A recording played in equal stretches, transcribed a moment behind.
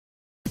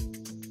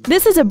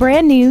This is a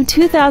brand new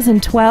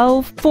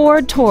 2012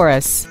 Ford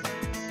Taurus.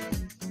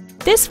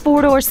 This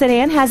four-door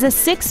sedan has a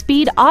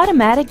 6-speed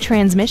automatic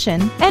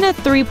transmission and a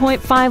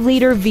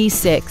 3.5-liter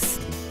V6.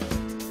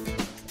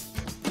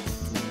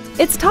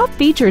 Its top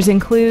features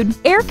include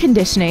air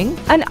conditioning,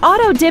 an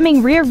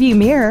auto-dimming rear-view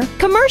mirror,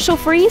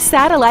 commercial-free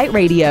satellite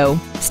radio,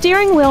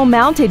 steering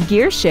wheel-mounted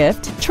gear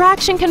shift,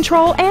 traction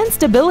control and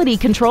stability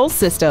control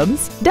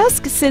systems,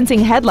 dusk-sensing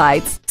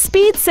headlights,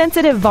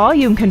 speed-sensitive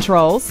volume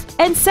controls,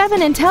 and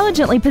 7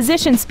 intelligently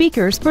positioned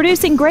speakers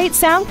producing great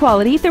sound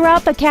quality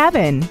throughout the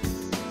cabin.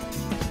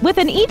 With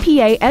an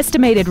EPA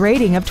estimated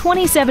rating of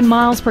 27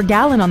 miles per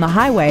gallon on the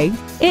highway,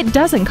 it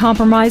doesn't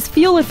compromise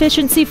fuel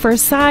efficiency for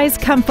size,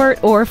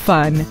 comfort, or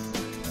fun.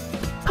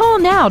 Call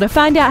now to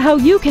find out how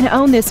you can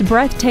own this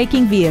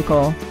breathtaking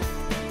vehicle.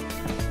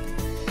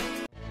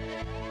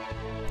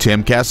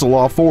 Tim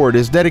Castellaw Ford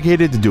is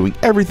dedicated to doing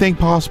everything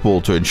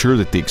possible to ensure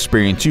that the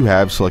experience you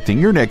have selecting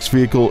your next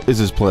vehicle is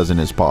as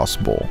pleasant as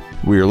possible.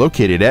 We are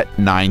located at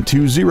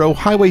 920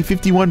 Highway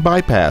 51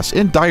 Bypass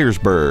in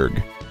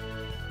Dyersburg.